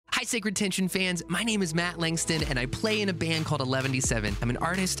Hi, Sacred Tension fans. My name is Matt Langston, and I play in a band called 11D7. I'm an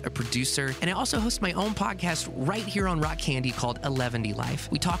artist, a producer, and I also host my own podcast right here on Rock Candy called 11D Life.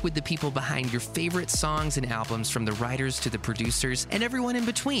 We talk with the people behind your favorite songs and albums, from the writers to the producers and everyone in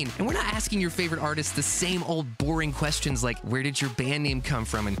between. And we're not asking your favorite artists the same old boring questions like, where did your band name come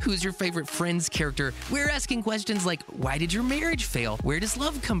from and who's your favorite Friends character? We're asking questions like, why did your marriage fail? Where does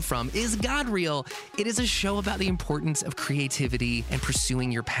love come from? Is God real? It is a show about the importance of creativity and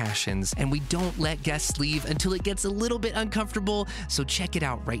pursuing your passions, and we don't let guests leave until it gets a little bit uncomfortable, so check it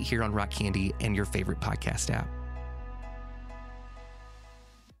out right here on Rock Candy and your favorite podcast app.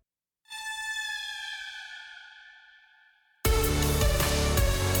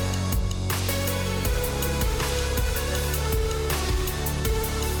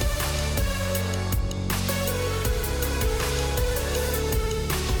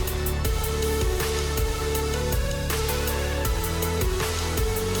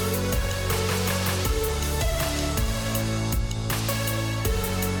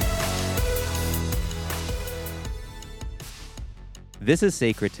 This is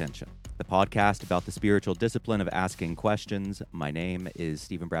Sacred Tension, the podcast about the spiritual discipline of asking questions. My name is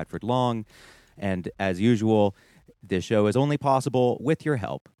Stephen Bradford Long, and as usual, this show is only possible with your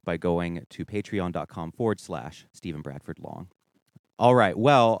help by going to patreon.com/Stephen Bradford Long. All right,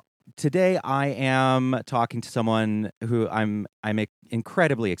 well, today I am talking to someone who I'm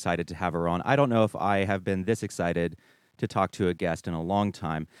incredibly excited to have her on. I don't know if I have been this excited to talk to a guest in a long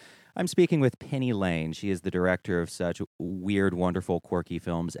time. I'm speaking with Penny Lane. She is the director of such weird, wonderful, quirky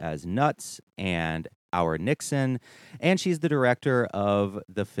films as Nuts and Our Nixon, and she's the director of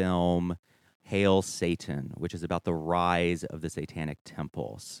the film Hail Satan, which is about the rise of the Satanic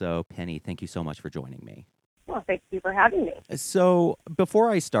Temple. So, Penny, thank you so much for joining me. Well, thank you for having me. So, before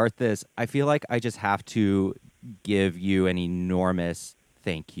I start this, I feel like I just have to give you an enormous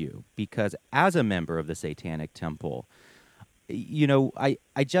thank you, because as a member of the Satanic Temple, you know,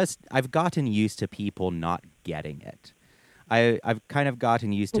 I've gotten used to people not getting it. I've kind of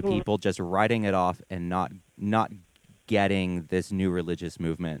gotten used to people just writing it off and not getting this new religious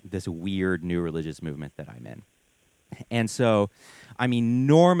movement, this weird new religious movement that I'm in. And so I'm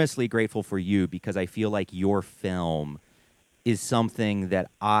enormously grateful for you, because I feel like your film is something that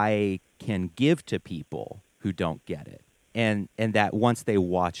I can give to people who don't get it. And that once they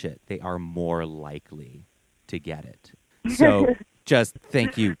watch it, they are more likely to get it. So just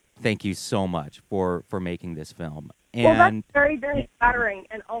thank you so much for making this film. And well, that's very, very flattering,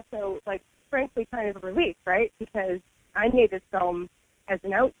 and also, like, frankly, kind of a relief, right? Because I made this film as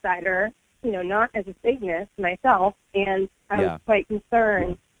an outsider, you know, not as a Satanist myself, and I was quite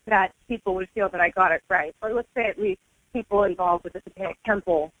concerned that people would feel that I got it right. Or let's say at least people involved with the Satanic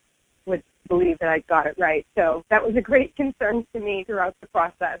Temple would believe that I got it right. So that was a great concern to me throughout the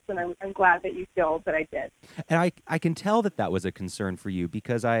process, and I'm glad that you feel that I did. And I can tell that was a concern for you,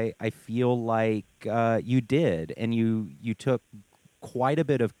 because I feel like you did, and you took quite a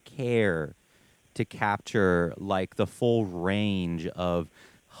bit of care to capture, like, the full range of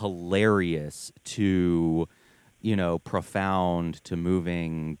hilarious to, you know, profound to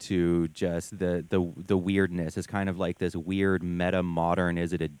moving to just the weirdness. Is kind of like this weird meta-modern,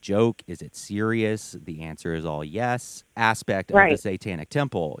 is it a joke? Is it serious? The answer is all yes. Aspect of the Satanic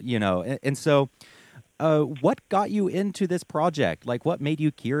Temple, you know. And so what got you into this project? Like, what made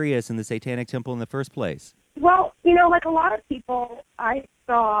you curious in the Satanic Temple in the first place? Well, you know, like a lot of people, I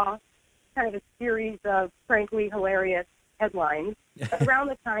saw kind of a series of frankly hilarious headlines around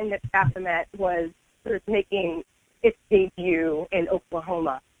the time that Baphomet was sort of making its debut in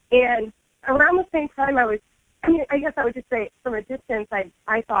Oklahoma. And around the same time I guess I would just say from a distance, I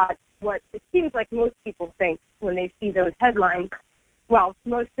thought what it seems like most people think when they see those headlines. Well,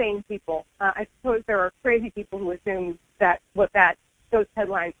 most sane people. I suppose there are crazy people who assume that those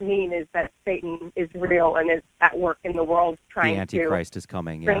headlines mean is that Satan is real and is at work in the world trying the Antichrist is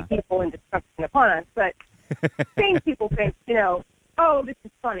coming, bring people in destruction upon us. But sane people think, you know, oh, this is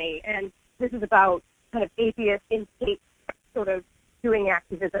funny, and this is about kind of atheist instinct, sort of doing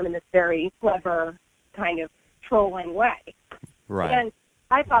activism in this very clever kind of trolling way. Right. And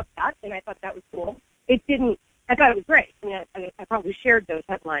I thought that, and I thought that was cool. I thought it was great. I mean, I probably shared those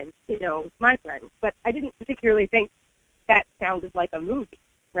headlines, you know, with my friends, but I didn't particularly think that sounded like a movie,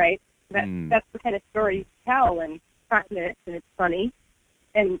 right? That's the kind of story you tell in 5 minutes, and it's funny.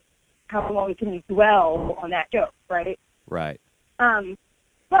 And how long can you dwell on that joke, right? Right.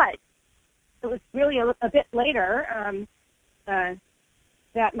 But it was really a bit later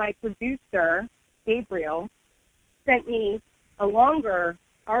that my producer, Gabriel, sent me a longer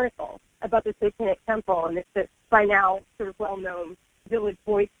article about the Satanic Temple, and it's this by now sort of well-known Village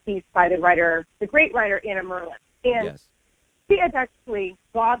Voice piece by the great writer Anna Merlan. And Yes. she had actually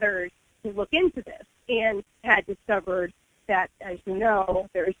bothered to look into this and had discovered that, as you know,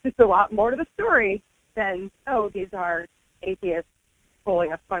 there's just a lot more to the story than, oh, these are atheists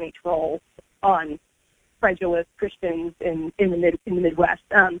pulling a funny troll on credulous Christians in the Midwest.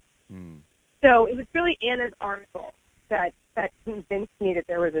 So it was really Anna's article that convinced me that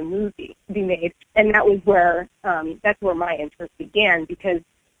there was a movie to be made, and that was where that's where my interest began, because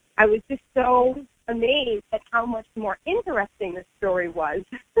I was just so amazed at how much more interesting the story was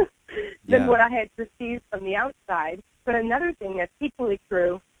than what I had perceived from the outside. But another thing that's equally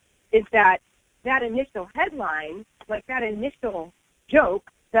true is that initial headline, like that initial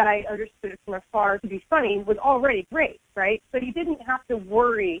joke that I understood from afar to be funny, was already great, right? So you didn't have to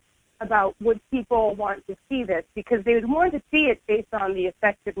worry about would people want to see this, because they would want to see it based on the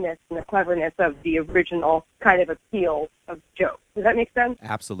effectiveness and the cleverness of the original kind of appeal of joke. Does that make sense?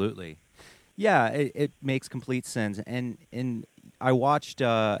 Absolutely. Yeah, it makes complete sense. And I watched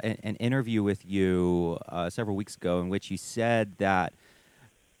an interview with you several weeks ago in which you said that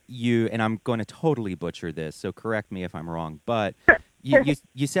you, and I'm going to totally butcher this, so correct me if I'm wrong, but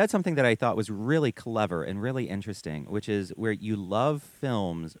you said something that I thought was really clever and really interesting, which is where you love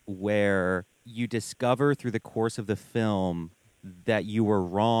films where you discover through the course of the film that you were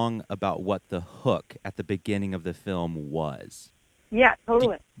wrong about what the hook at the beginning of the film was. Yeah,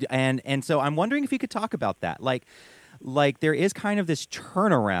 totally. And so I'm wondering if you could talk about that. Like there is kind of this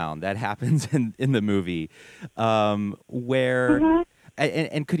turnaround that happens in the movie where,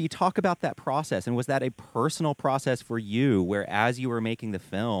 and could you talk about that process? And was that a personal process for you where as you were making the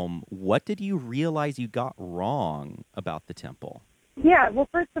film, what did you realize you got wrong about the temple? Yeah, well,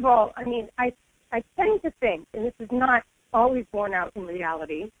 first of all, I mean, I tend to think, and this is not always borne out in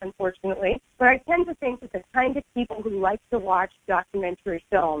reality, unfortunately, but I tend to think that the kind of people who like to watch documentary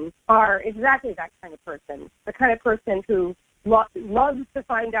films are exactly that kind of person, the kind of person who loves to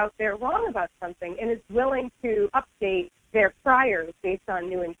find out they're wrong about something and is willing to update their priors based on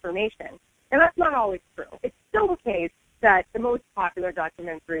new information. And that's not always true. It's still the case that the most popular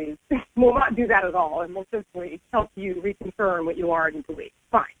documentaries will not do that at all and will simply help you reconfirm what you already believe.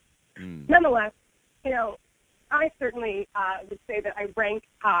 Fine. Nonetheless, you know, I certainly would say that I rank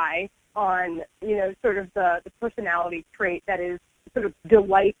high on, you know, sort of the personality trait that is sort of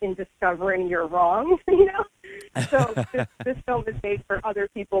delight in discovering you're wrong, you know? So this film is made for other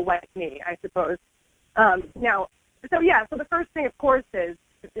people like me, I suppose. So the first thing, of course, is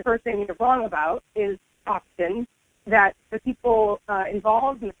the first thing you're wrong about is often that the people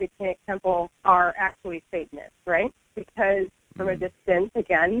involved in the Satanic Temple are actually Satanists, right? Because from a distance,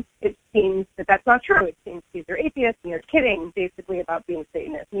 again, it seems that that's not true. It seems these are atheists and they're kidding, basically, about being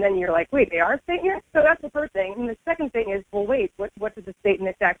Satanists. And then you're like, wait, they are Satanists? So that's the first thing. And the second thing is, well, wait, what does a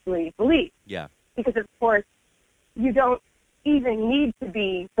Satanist actually believe? Yeah. Because, of course, you don't even need to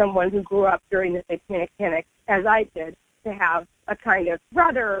be someone who grew up during the Satanic Panic, as I did, to have a kind of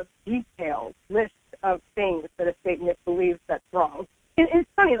rather detailed list of things that a Satanist believes that's wrong. It's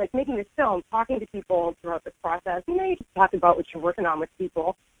funny, like making this film, talking to people throughout the process, you know, you just talk about what you're working on with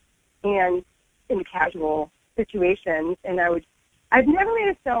people and in casual situations. And I've never made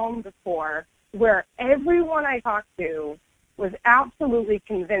a film before where everyone I talked to was absolutely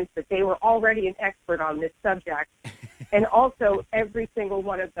convinced that they were already an expert on this subject. And also every single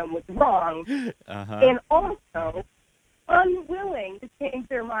one of them was wrong. And also unwilling to change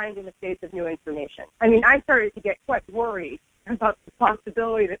their mind in the face of new information. I mean, I started to get quite worried about the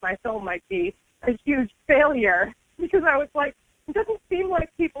possibility that my film might be a huge failure because I was like, it doesn't seem like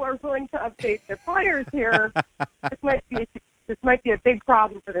people are willing to update their priors here. This might be a big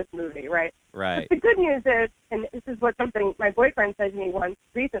problem for this movie, right? Right. But the good news is, and this is what something my boyfriend said to me once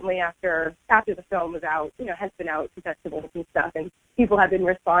recently after the film was out, you know, has been out to festivals and stuff, and people have been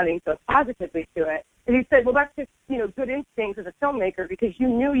responding so positively to it. And he said, well, that's just, you know, good instinct as a filmmaker because you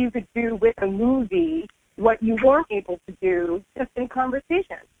knew you could do with a movie what you weren't able to do just in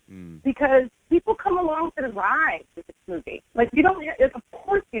conversation. Because people come along for the ride with this movie. Like, of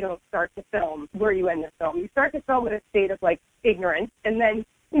course you don't start to film where you end the film. You start to film in a state of, like, ignorance. And then,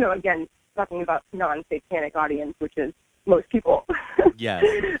 you know, again, talking about non-satanic audience, which is most people. Yes.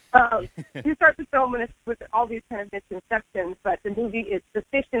 You start to film with all these kind of misconceptions, but the movie is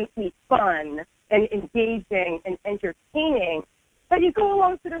sufficiently fun and engaging and entertaining that you go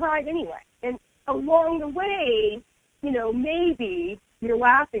along for the ride anyway. And along the way, you know, maybe you're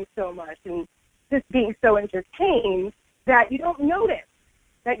laughing so much and just being so entertained that you don't notice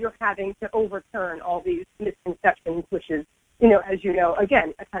that you're having to overturn all these misconceptions, which is, you know, as you know,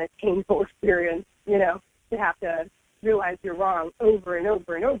 again, a kind of painful experience, you know, to have to realize you're wrong over and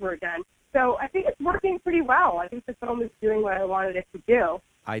over and over again. So I think it's working pretty well. I think the film is doing what I wanted it to do.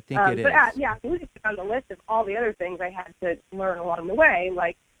 I think it is. But yeah, we just on the list of all the other things I had to learn along the way,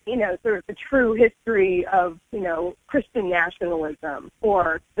 like, sort of the true history of, Christian nationalism,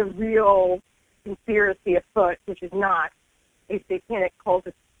 or the real conspiracy afoot, which is not a satanic cult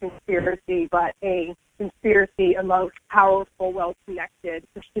conspiracy, but a conspiracy amongst powerful, well-connected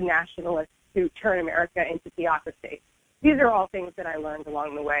Christian nationalists to turn America into theocracy. These are all things that I learned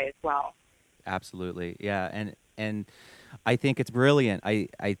along the way as well. Absolutely. Yeah. And I think it's brilliant.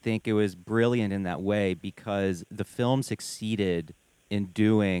 I think it was brilliant in that way because the film succeeded in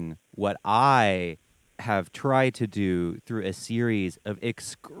doing what I have tried to do through a series of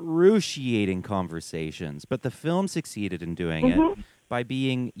excruciating conversations. But the film succeeded in doing it by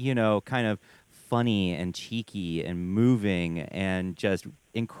being, kind of funny and cheeky and moving and just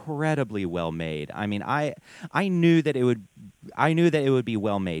incredibly well made. I mean, I knew that it would be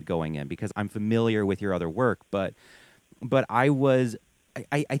well made going in because I'm familiar with your other work, but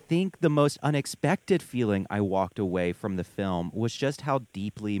I think the most unexpected feeling I walked away from the film was just how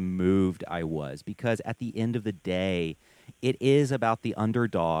deeply moved I was, because at the end of the day, it is about the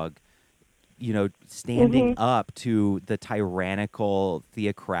underdog, standing up to the tyrannical,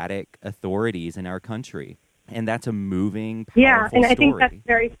 theocratic authorities in our country. And that's a moving, powerful Yeah, and I think story. that's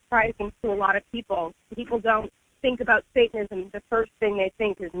very surprising to a lot of people. People don't think about Satanism. The first thing they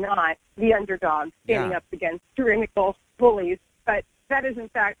think is not the underdog standing up against tyrannical bullies, but that is, in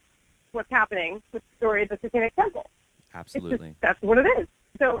fact, what's happening with the story of the Satanic Temple. Absolutely. That's what it is.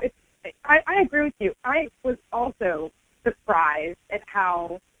 So I agree with you. I was also surprised at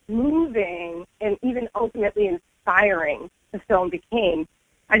how moving and even ultimately inspiring the film became.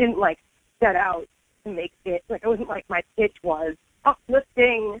 I didn't, set out to make it, it wasn't like my pitch was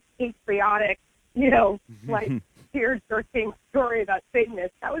uplifting, patriotic, tear-jerking story about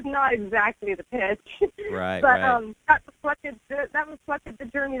Satanists. That was not exactly the pitch. Right, but right. that reflected the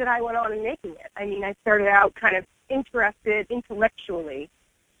journey that I went on in making it. I mean, I started out kind of interested intellectually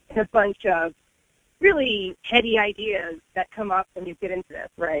in a bunch of really heady ideas that come up when you get into this,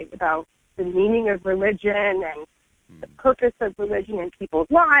 right? About the meaning of religion and the purpose of religion in people's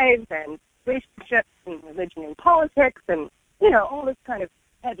lives and relationships and religion in politics and, all this kind of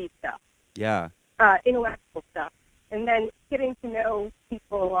heavy stuff. Yeah. Intellectual stuff. And then getting to know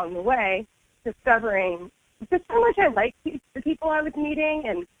people along the way, discovering just how much I liked the people I was meeting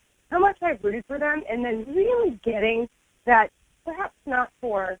and how much I rooted for them, and then really getting that perhaps not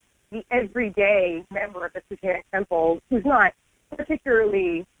for the everyday member of the Satanic Temple who's not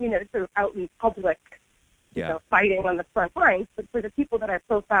particularly, sort of outly public, fighting on the front lines, but for the people that I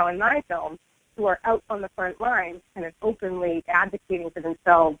profile in my films who are out on the front lines, kind of openly advocating for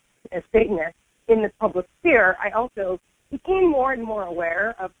themselves as Satanists in the public sphere, I also became more and more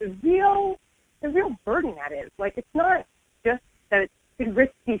aware of the real burden that is. It's not just that it's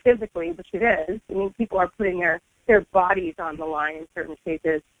risky physically, which it is. I mean, people are putting their bodies on the line in certain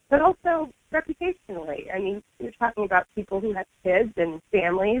cases, but also reputationally. I mean, you're talking about people who have kids and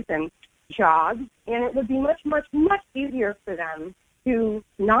families and jobs, and it would be much, much, much easier for them to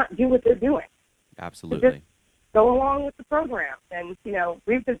not do what they're doing. Absolutely. To just go along with the program and,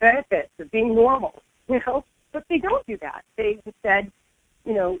 reap the benefits of being normal, But they don't do that. They instead,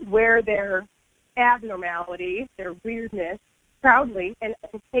 wear their abnormality, their weirdness proudly and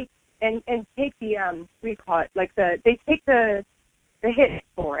take the, what do you call it? They take the hit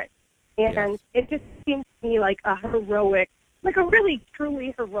for it. And Yes. it just seems to me like a heroic, a really,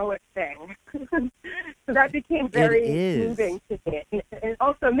 truly heroic thing. So that became very moving to me. And it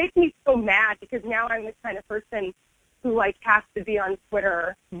also makes me so mad because now I'm the kind of person who, has to be on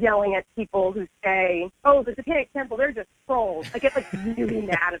Twitter yelling at people who say, oh, the Satanic Temple, they're just trolls. I get, really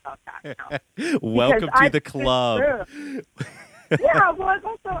mad about that now. Welcome to the club. Yeah, well, I've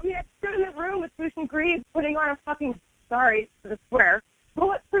also, I stood in the room with Lucian Greaves putting on a fucking, sorry for the swear,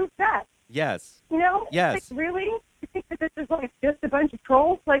 bulletproof vest. Yes. Yes. Really? You think that this is just a bunch of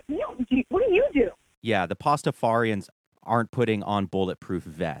trolls? What do you do? Yeah, the Pastafarians aren't putting on bulletproof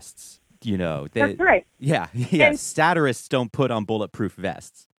vests. That's right. Yeah, And satirists don't put on bulletproof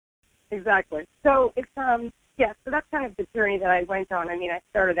vests. Exactly. So it's so that's kind of the journey that I went on. I mean, I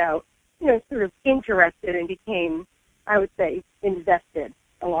started out, sort of interested and became, I would say, invested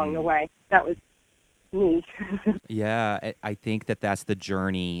along the way. That was me. Yeah, I think that's the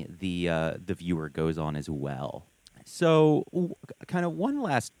journey the viewer goes on as well. So, kind of one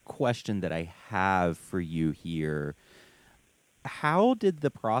last question that I have for you here. How did the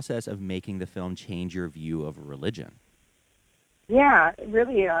process of making the film change your view of religion? Yeah,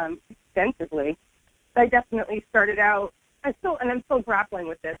 really extensively. I definitely started out, I'm still grappling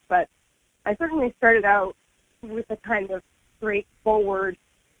with this, but I certainly started out with a kind of straightforward,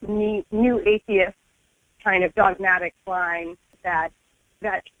 new atheist kind of dogmatic line that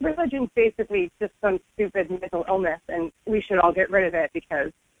religion's basically just some stupid mental illness and we should all get rid of it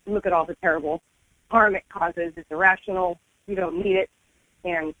because look at all the terrible harm it causes. It's irrational. You don't need it,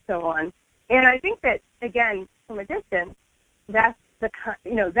 and so on. And I think that, again, from a distance, that's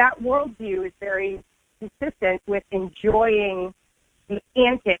that worldview is very consistent with enjoying the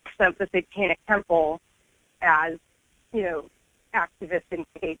antics of the Satanic Temple as, activists in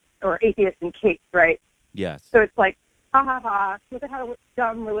capes or atheists in capes, right? Yes. So it's like, ha ha ha, look at how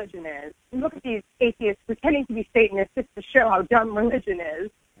dumb religion is. Look at these atheists pretending to be Satanists just to show how dumb religion is.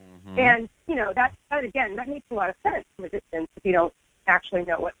 Mm-hmm. And, that makes a lot of sense from a distance if you don't actually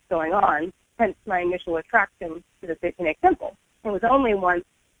know what's going on. Hence my initial attraction to the Satanic Temple. It was only once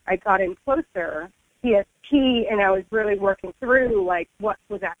I got in closer, PSP, and I was really working through, what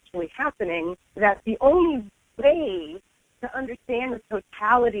was actually happening, that the only way to understand the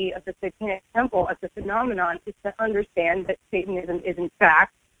totality of the Satanic Temple as a phenomenon is to understand that Satanism is, in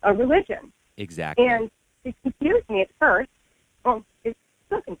fact, a religion. Exactly. And it confused me at first. Well, it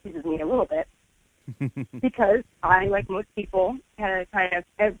still confuses me a little bit because I, like most people, had a kind of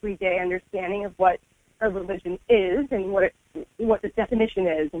everyday understanding of what a religion is and what the definition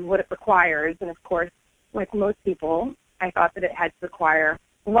is and what it requires. And, of course, like most people, I thought that it had to require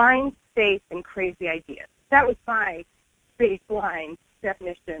blind faith and crazy ideas. That was my baseline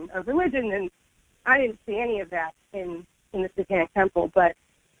definition of religion, and I didn't see any of that in the Satanic Temple. But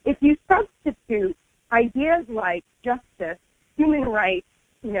if you substitute ideas like justice, human rights,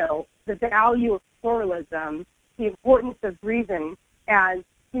 the value of pluralism, the importance of reason, as,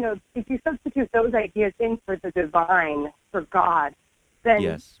 if you substitute those ideas in for the divine, for God, then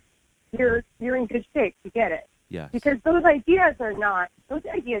yes. you're in good shape to get it. Yes. Because those ideas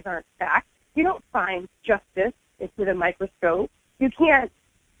aren't facts. You don't find justice with a microscope. You can't,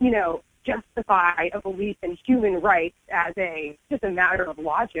 justify a belief in human rights as just a matter of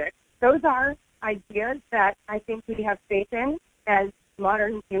logic. Those are ideas that I think we have faith in as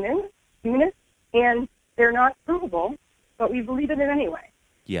modern humanists, and they're not provable, but we believe in it anyway.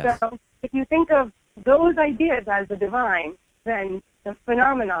 Yes. So if you think of those ideas as the divine, then the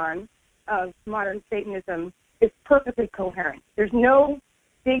phenomenon of modern Satanism is perfectly coherent. There's no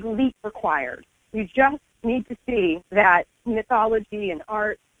big leap required. You just need to see that mythology and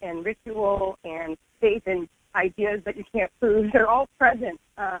art and ritual and faith and ideas that you can't prove, they're all present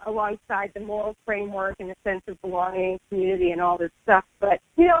alongside the moral framework and the sense of belonging, community, and all this stuff. But,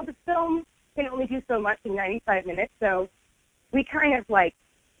 the film can only do so much in 95 minutes, so we kind of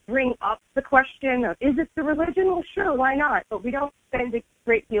bring up the question of, is it the religion? Well, sure, why not? But we don't spend a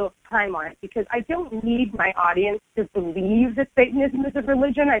great deal of time on it because I don't need my audience to believe that Satanism is a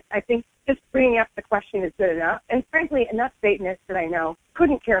religion. I think just bringing up the question is good enough. And frankly, enough Satanists that I know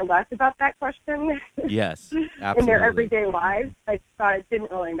couldn't care less about that question. Yes, absolutely. In their everyday lives. I thought it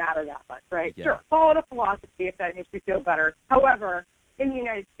didn't really matter that much, right? Yeah. Sure, follow the philosophy if that makes you feel better. However, in the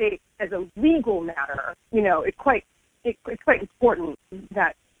United States, as a legal matter, it's quite important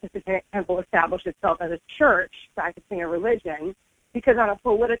that the Satanic Temple established itself as a church practicing a religion, because on a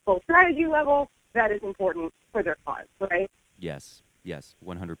political strategy level, that is important for their cause, right? Yes,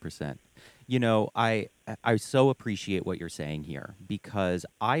 100%. I so appreciate what you're saying here, because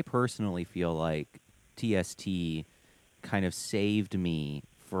I personally feel like TST kind of saved me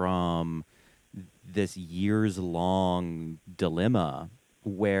from this years-long dilemma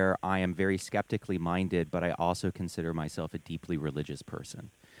where I am very skeptically minded, but I also consider myself a deeply religious person.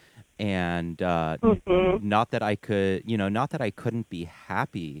 And not that I couldn't be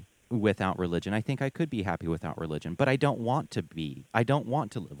happy without religion. I think I could be happy without religion, but I don't want to be. I don't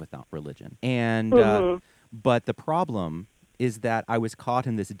want to live without religion. And but the problem is that I was caught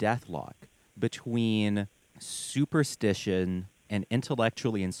in this deathlock between superstition and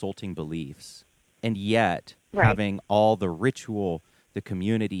intellectually insulting beliefs, and yet having all the ritual, the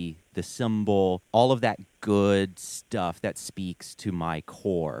community, the symbol, all of that good stuff that speaks to my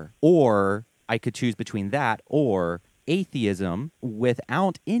core. Or I could choose between that or atheism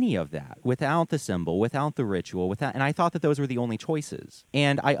without any of that, without the symbol, without the ritual, and I thought that those were the only choices.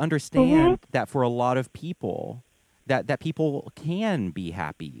 And I understand that for a lot of people, that people can be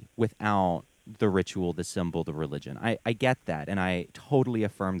happy without the ritual, the symbol, the religion. I get that, and I totally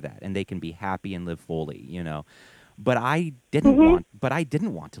affirm that, and they can be happy and live fully, But I didn't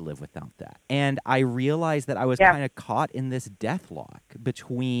want to live without that. And I realized that I was kind of caught in this deathlock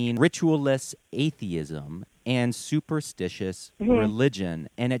between ritualist atheism and superstitious religion.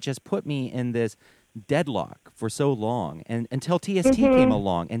 And it just put me in this deadlock for so long, and until TST came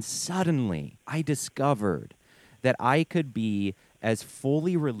along, and suddenly I discovered that I could be as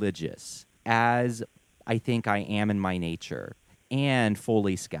fully religious as I think I am in my nature, and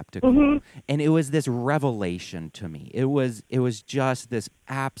fully skeptical. And it was this revelation to me. It was just this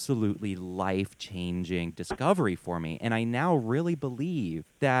absolutely life-changing discovery for me. And I now really believe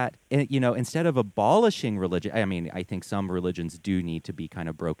that, instead of abolishing religion, I mean, I think some religions do need to be kind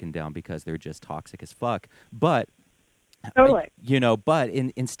of broken down because they're just toxic as fuck. But Totally.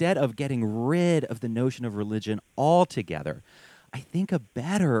 Instead of getting rid of the notion of religion altogether, I think a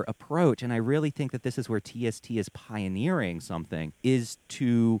better approach, and I really think that this is where TST is pioneering something, is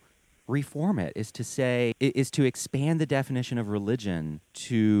to reform it, is to expand the definition of religion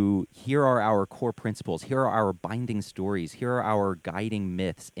to here are our core principles, here are our binding stories, here are our guiding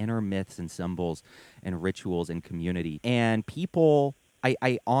myths, inner myths and symbols and rituals and community. And people...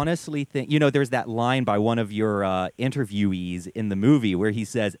 I honestly think, there's that line by one of your interviewees in the movie where he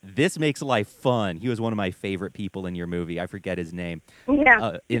says, "This makes life fun." He was one of my favorite people in your movie. I forget his name.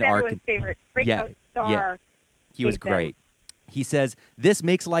 Yeah, everyone's favorite. Breakout star. Yeah, he was great. He says, "This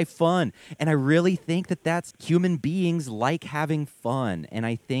makes life fun." And I really think that that's human beings like having fun. And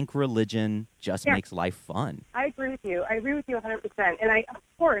I think religion just makes life fun. I agree with you. I agree with you 100%. And I, of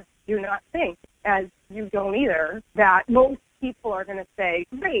course, do not think, as you don't either, that most people are going to say,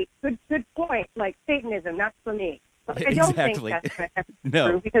 "Great, good point, like Satanism, that's for me." But I don't think that's going to be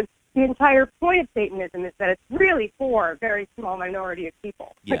true, because the entire point of Satanism is that it's really for a very small minority of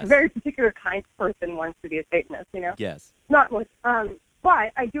people. Yes. Like a very particular kind of person wants to be a Satanist, Yes. Not most.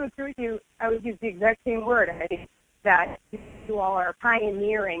 But I do agree with you. I would use the exact same word. I think that you all are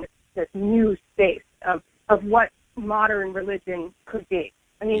pioneering this new space of what modern religion could be.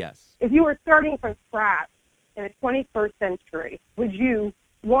 I mean, if you were starting from scratch in the 21st century, would you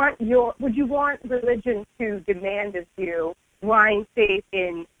want religion to demand of you blind faith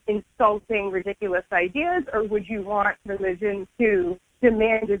in insulting, ridiculous ideas, or would you want religion to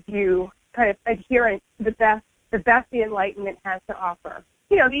demand of you kind of adherence to the best the Enlightenment has to offer?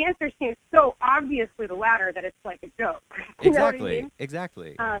 The answer seems so obviously the latter that it's like a joke. You know what I mean?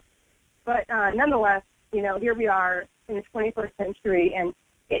 Exactly. But nonetheless, here we are in the 21st century, and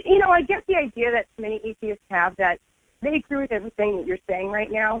I get the idea that many atheists have, that they agree with everything that you're saying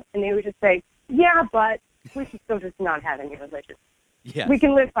right now, and they would just say, "Yeah, but we should still just not have any religion. Yes. We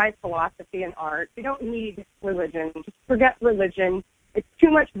can live by philosophy and art. We don't need religion. Just forget religion. It's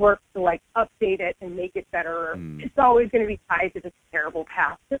too much work to update it and make it better. It's always going to be tied to this terrible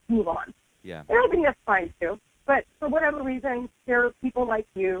path. Just move on." Yeah. And I think that's fine too. But for whatever reason, there are people like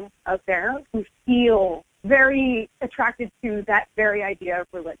you out there who feel very attracted to that very idea of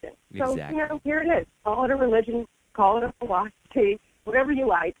religion. So, here it is. Call it a religion, call it a philosophy, whatever you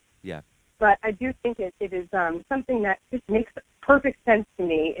like. Yeah. But I do think it is something that just makes perfect sense to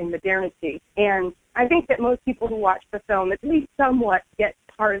me in modernity. And I think that most people who watch the film at least somewhat get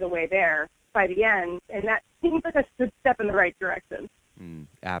part of the way there by the end. And that seems like a good step in the right direction.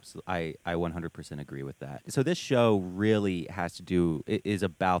 Absolutely. I 100% agree with that. So this show really is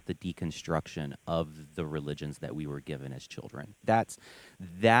about the deconstruction of the religions that we were given as children. That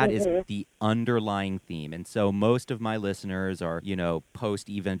is the underlying theme. And so most of my listeners are,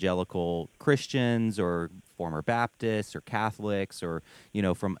 post-evangelical Christians or former Baptists or Catholics or,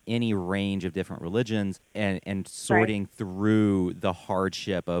 from any range of different religions, and sorting through the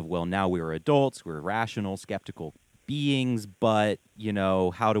hardship of, well, now we're adults, we're rational, skeptical beings, but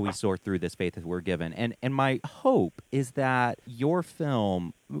how do we sort through this faith that we're given? And my hope is that your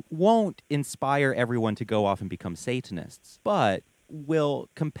film won't inspire everyone to go off and become Satanists, but will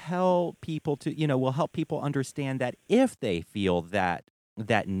compel people to, will help people understand that if they feel that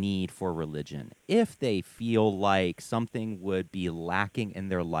need for religion, if they feel like something would be lacking in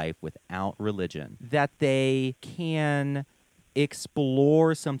their life without religion, that they can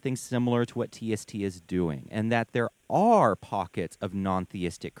explore something similar to what TST is doing, and that there are pockets of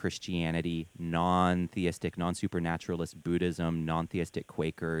non-theistic Christianity, non-theistic, non-supernaturalist Buddhism, non-theistic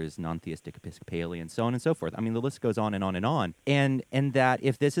Quakers, non-theistic Episcopalians, so on and so forth. I mean, the list goes on and on and on. And that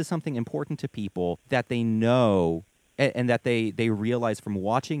if this is something important to people, that they know and that they realize from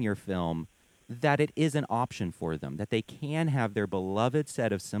watching your film that it is an option for them, that they can have their beloved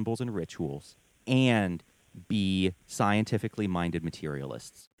set of symbols and rituals and be scientifically minded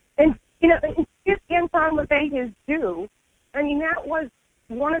materialists. And, if Anton LaVey is due, I mean, that was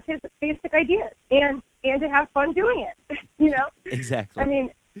one of his basic ideas, and to have fun doing it, Exactly. I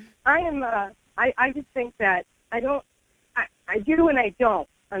mean, I just think that I do and I don't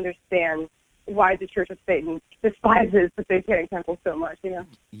understand why the Church of Satan despises the Satanic Temple so much, you know?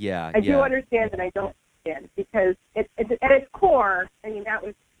 Yeah, I do understand and I don't understand, because at its core, I mean, that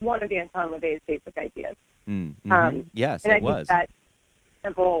was one of Anton LaVey's basic ideas. Yes, and it I think was. that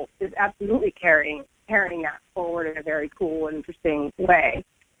Temple is absolutely carrying that forward in a very cool and interesting way.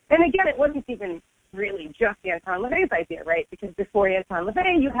 And again, it wasn't even really just Anton LaVey's idea, right? Because before Anton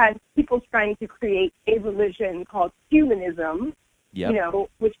LaVey, you had people trying to create a religion called humanism, you know,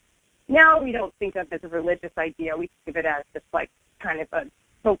 which now we don't think of as a religious idea. We think of it as just like kind of a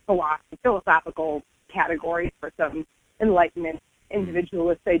philosophical category for some Enlightenment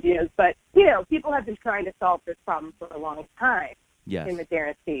individualist ideas. But, you know, people have been trying to solve this problem for a long time in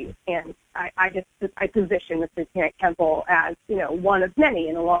modernity. And I position the Satanic Temple as, you know, one of many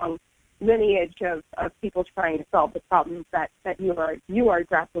in a long lineage of people trying to solve the problems that you are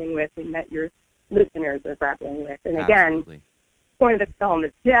grappling with and that your listeners are grappling with. And again, the point of the film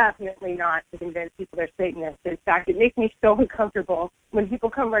is definitely not to convince people they're Satanists. In fact, it makes me so uncomfortable when people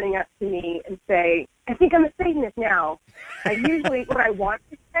come running up to me and say, I think I'm a Satanist now. I usually, what I want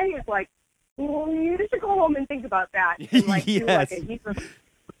to say is like, well, you should go home and think about that and like do like a deeper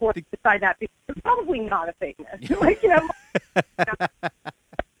before you decide that, because you're probably not a Satanist. Like, you know,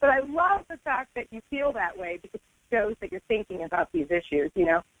 but I love the fact that you feel that way, because it shows that you're thinking about these issues, you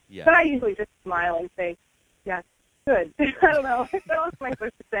know. But I usually just smile and say, yes, good. I don't know. What else am I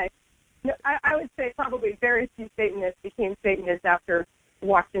supposed to say? No, I would say probably very few Satanists became Satanists after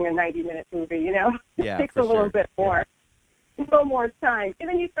watching a 90-minute movie, you know. It takes a little bit more, a little more time. And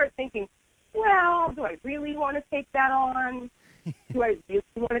then you start thinking, well, do I really want to take that on? Do I really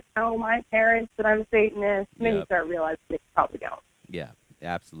want to tell my parents that I'm a Satanist? And then you start realizing they probably don't. Yeah,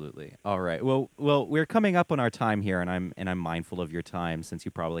 absolutely. All right. Well, we're coming up on our time here, and I'm mindful of your time, since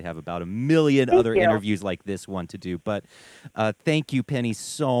you probably have about a million other interviews like this one to do. But thank you, Penny,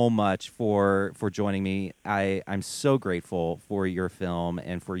 so much for joining me. I'm so grateful for your film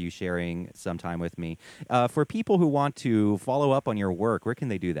and for you sharing some time with me. For people who want to follow up on your work, where can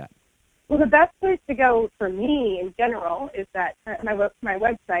they do that? Well, the best place to go for me in general is that my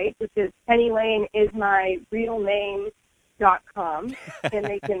website, which is pennylaneismyrealname.com, and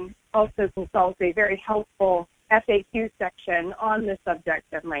they can also consult a very helpful FAQ section on the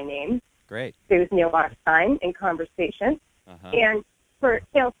subject of my name. Great. Saves me a lot of time in conversation. And for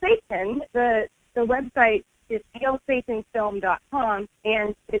Hail Satan, the website is hailsatanfilm.com,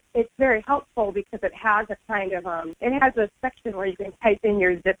 and it's very helpful because it has a kind of it has a section where you can type in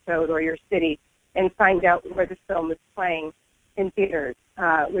your zip code or your city and find out where the film is playing in theaters,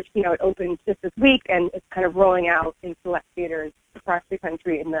 which, you know, it opened just this week, and it's kind of rolling out in select theaters across the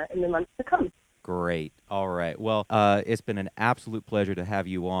country in the months to come. Great. All right. Well, it's been an absolute pleasure to have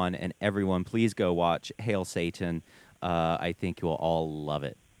you on, and everyone, please go watch Hail Satan. I think you'll all love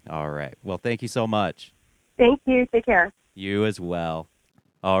it. All right. Well, thank you so much. Thank you. Take care. You as well.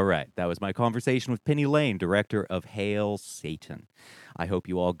 All right. That was my conversation with Penny Lane, director of Hail Satan. I hope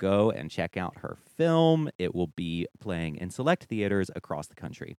you all go and check out her film. It will be playing in select theaters across the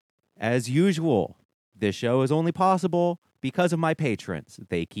country. As usual, this show is only possible because of my patrons.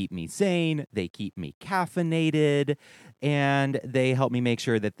 They keep me sane, they keep me caffeinated, and they help me make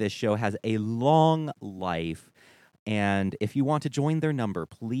sure that this show has a long life. And if you want to join their number,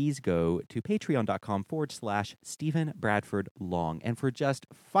 please go to patreon.com/Stephen Bradford Long. And for just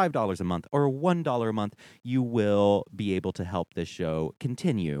 $5 a month or $1 a month, you will be able to help this show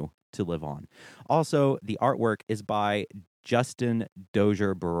continue to live on. Also, the artwork is by Justin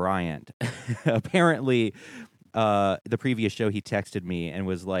Dozier Bryant. Apparently, the previous show, he texted me and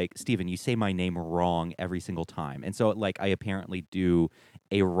was like, Stephen, you say my name wrong every single time. And so, like, I apparently do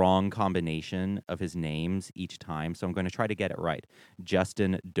a wrong combination of his names each time. So I'm going to try to get it right.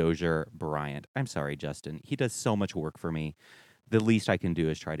 Justin Dozier Bryant. I'm sorry, Justin. He does so much work for me. The least I can do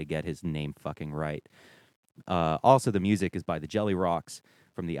is try to get his name fucking right. Also, the music is by the Jelly Rocks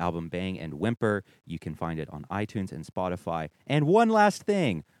from the album Bang and Whimper. You can find it on iTunes and Spotify. And one last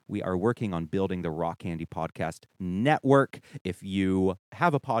thing, we are working on building the Rock Candy Podcast Network. If you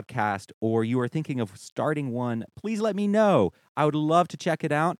have a podcast or you are thinking of starting one, please let me know. I would love to check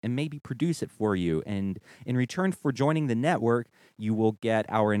it out and maybe produce it for you. And in return for joining the network, you will get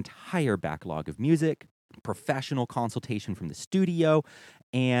our entire backlog of music, professional consultation from the studio,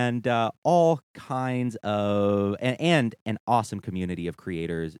 and all kinds of, and an awesome community of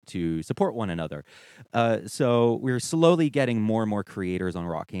creators to support one another. So we're slowly getting more and more creators on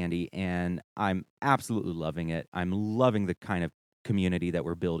Rock Candy, and I'm absolutely loving it. I'm loving the kind of community that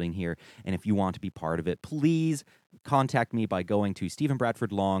we're building here. And if you want to be part of it, please contact me by going to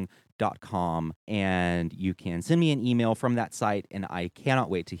stephenbradfordlong.com, and you can send me an email from that site, and I cannot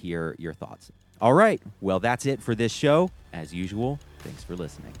wait to hear your thoughts. All right, well, that's it for this show. As usual, thanks for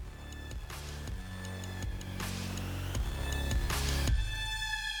listening.